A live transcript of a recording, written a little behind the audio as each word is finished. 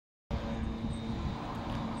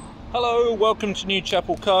Hello, welcome to New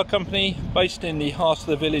Chapel Car Company, based in the heart of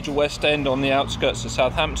the village of West End on the outskirts of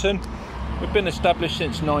Southampton. We've been established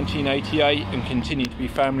since 1988 and continue to be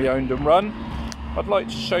family owned and run. I'd like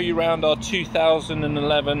to show you around our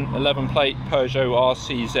 2011 11-plate Peugeot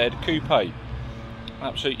RCZ Coupe.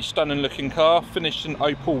 Absolutely stunning looking car, finished in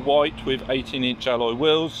opal white with 18-inch alloy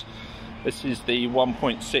wheels. This is the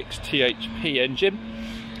 1.6 THP engine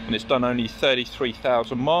and it's done only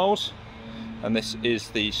 33,000 miles. And this is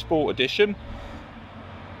the Sport Edition.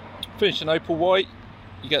 Finished in opal white.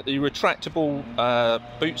 You get the retractable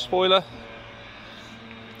boot spoiler.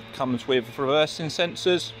 Comes with reversing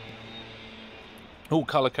sensors. All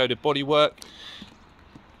colour-coded bodywork.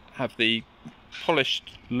 Have the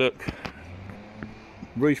polished look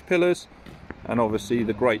roof pillars, and obviously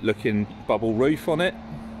the great looking bubble roof on it.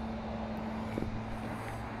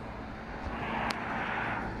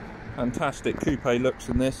 Fantastic coupe looks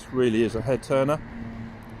in this, really is a head turner.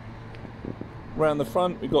 Around the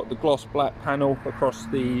front we've got the gloss black panel across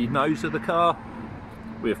the nose of the car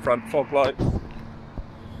with front fog lights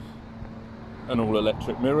and all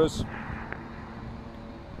electric mirrors.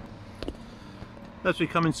 As we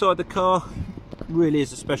come inside the car, really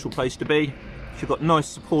is a special place to be. You've got nice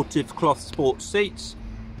supportive cloth sports seats,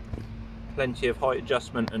 plenty of height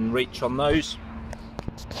adjustment and reach on those.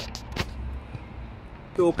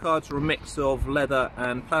 Door cards are a mix of leather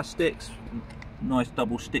and plastics, nice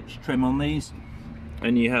double stitch trim on these,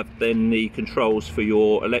 and you have then the controls for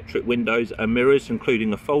your electric windows and mirrors,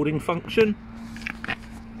 including a folding function.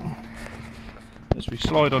 As we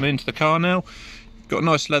slide on into the car now, got a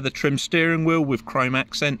nice leather trim steering wheel with chrome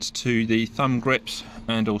accents to the thumb grips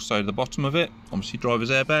and also the bottom of it, obviously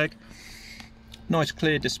driver's airbag. Nice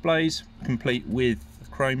clear displays complete with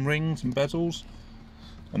chrome rings and bezels.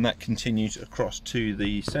 And that continues across to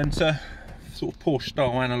the centre, sort of Porsche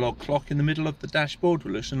style analogue clock in the middle of the dashboard,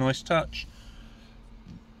 which looks a nice touch.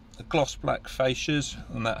 The gloss black fascias,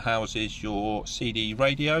 and that houses your CD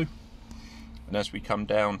radio. And as we come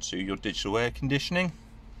down to your digital air conditioning,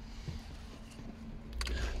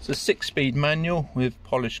 it's a 6-speed manual with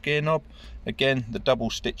polished gear knob. Again, the double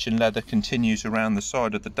stitch in leather continues around the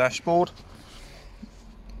side of the dashboard.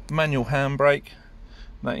 Manual handbrake.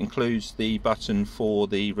 That includes the button for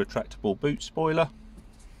the retractable boot spoiler,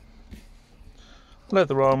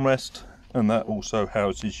 leather armrest, and that also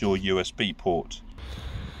houses your USB port.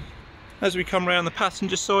 As we come around the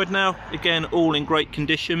passenger side now, again all in great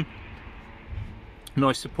condition.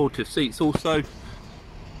 Nice supportive seats also.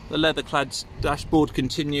 The leather clad dashboard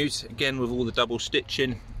continues again with all the double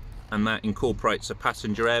stitching, and that incorporates a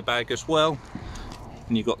passenger airbag as well.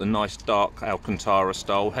 And you've got the nice dark Alcantara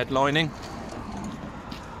style headlining.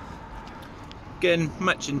 Again,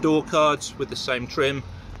 matching door cards with the same trim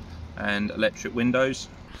and electric windows.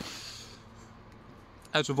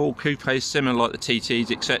 As with all coupes, similar like the TTs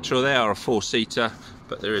etc, they are a 4-seater,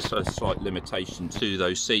 but there is a slight limitation to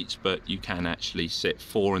those seats, but you can actually sit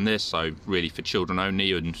 4 in this, so really for children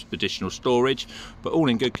only and additional storage, but all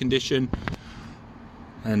in good condition,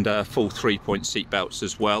 and full 3-point seat belts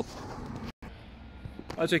as well.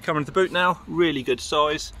 As we come into the boot now, really good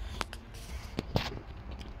size.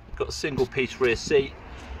 Got a single piece rear seat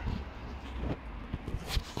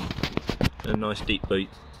and a nice deep boot.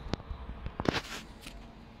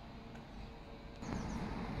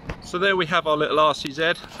 So there we have our little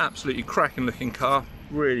RCZ, absolutely cracking looking car,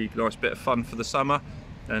 really nice bit of fun for the summer,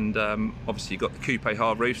 and obviously you've got the coupe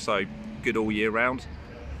hard roof, so good all year round.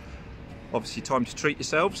 Obviously time to treat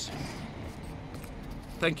yourselves.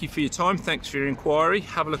 Thank you for your time, thanks for your inquiry.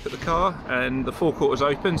 Have a look at the car, and the forecourt is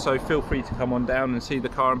open, so feel free to come on down and see the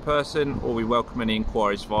car in person, or we welcome any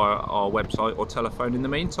inquiries via our website or telephone in the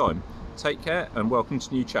meantime. Take care and welcome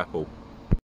to New Chapel.